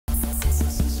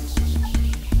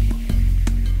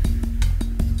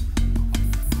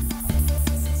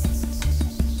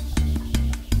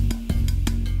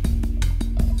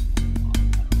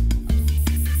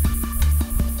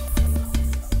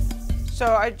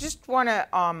So I just want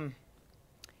to,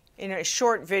 in a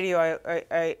short video,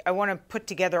 I want to put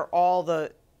together all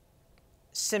the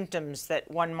symptoms that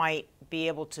one might be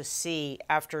able to see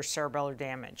after cerebellar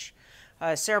damage.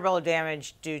 Cerebellar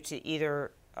damage due to either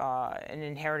an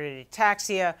inherited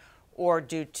ataxia or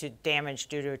due to damage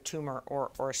due to a tumor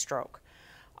or a stroke.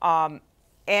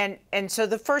 And so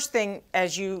the first thing,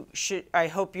 as you should, I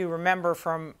hope you remember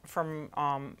from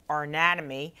our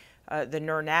anatomy, the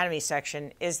neuroanatomy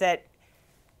section, is that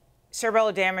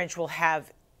cerebellar damage will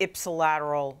have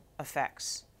ipsilateral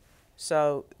effects.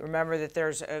 So remember that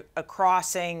there's a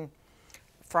crossing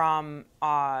from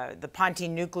the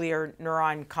pontine nuclear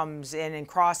neuron comes in and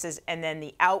crosses, and then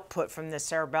the output from the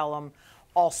cerebellum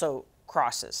also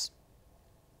crosses.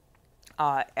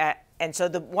 And so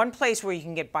the one place where you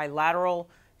can get bilateral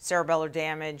cerebellar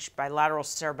damage, bilateral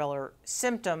cerebellar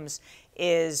symptoms,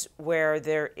 is where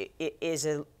there is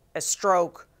a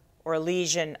stroke or a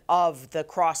lesion of the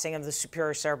crossing of the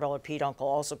superior cerebellar peduncle,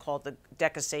 also called the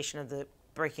decussation of the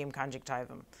brachium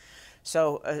conjunctivum.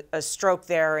 So a stroke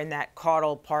there in that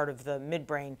caudal part of the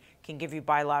midbrain can give you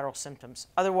bilateral symptoms.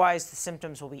 Otherwise, the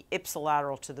symptoms will be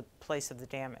ipsilateral to the place of the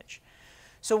damage.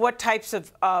 So what types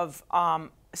of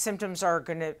symptoms are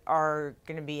going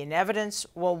to be in evidence?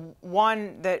 Well,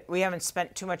 one that we haven't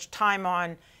spent too much time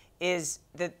on is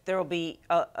that there will be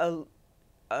a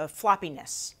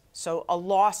floppiness, so a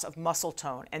loss of muscle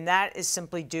tone, and that is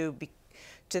simply due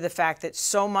to the fact that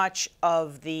so much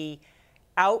of the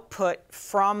output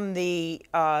from the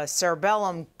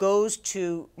cerebellum goes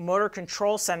to motor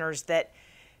control centers that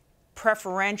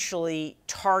preferentially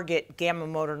target gamma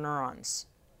motor neurons.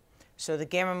 So the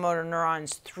gamma motor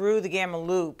neurons through the gamma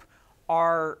loop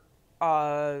are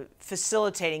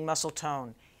facilitating muscle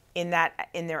tone. In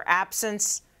their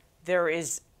absence, there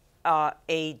is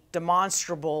a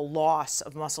demonstrable loss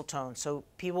of muscle tone. So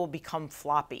people become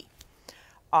floppy.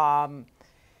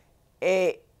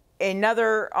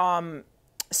 Another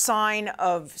sign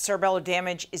of cerebellar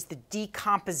damage is the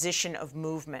decomposition of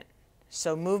movement.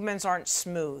 So movements aren't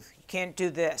smooth. You can't do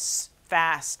this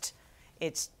fast.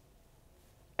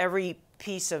 Every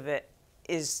piece of it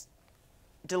is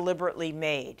deliberately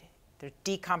made. There's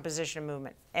decomposition of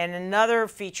movement. And another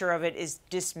feature of it is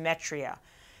dysmetria.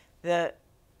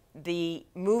 The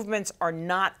movements are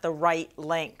not the right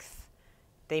length.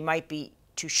 They might be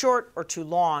too short or too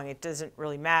long. It doesn't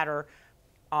really matter.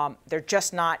 They're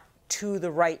just not to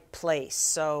the right place.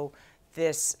 So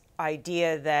this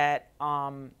idea that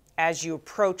as you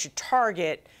approach a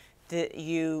target, that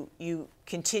you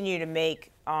continue to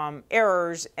make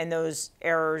errors, and those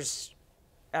errors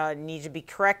need to be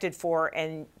corrected for,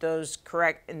 and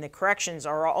the corrections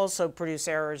are also produce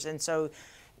errors, and so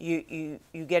you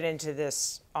get into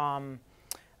this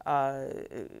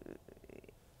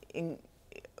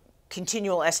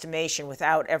continual estimation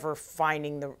without ever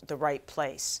finding the right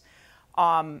place.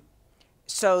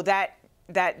 So that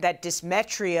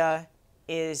dysmetria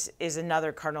is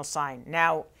another cardinal sign.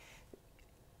 Now,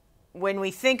 when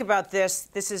we think about this,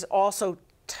 this is also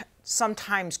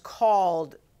sometimes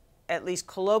called, at least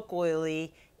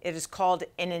colloquially, it is called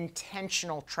an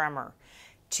intentional tremor,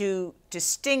 to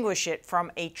distinguish it from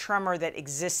a tremor that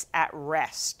exists at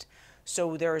rest.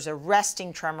 So there is a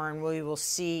resting tremor, and we will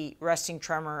see resting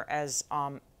tremor as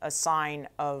a sign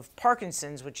of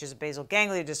Parkinson's, which is a basal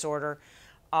ganglia disorder.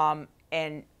 But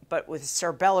with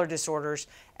cerebellar disorders,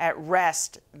 at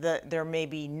rest, there may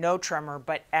be no tremor,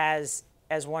 but as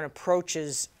one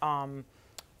approaches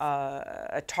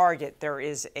a target, there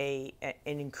is an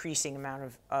increasing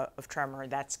amount of tremor.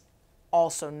 That's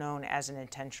also known as an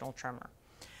intentional tremor.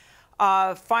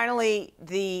 Finally,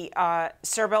 the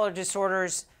cerebellar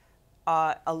disorders,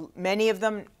 many of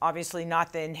them, obviously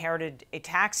not the inherited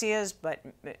ataxias,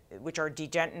 which are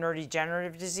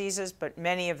neurodegenerative diseases, but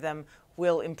many of them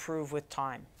will improve with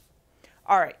time.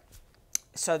 All right,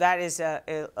 so that is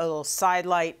a little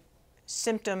sidelight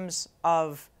symptoms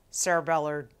of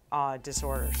cerebellar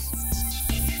disorders.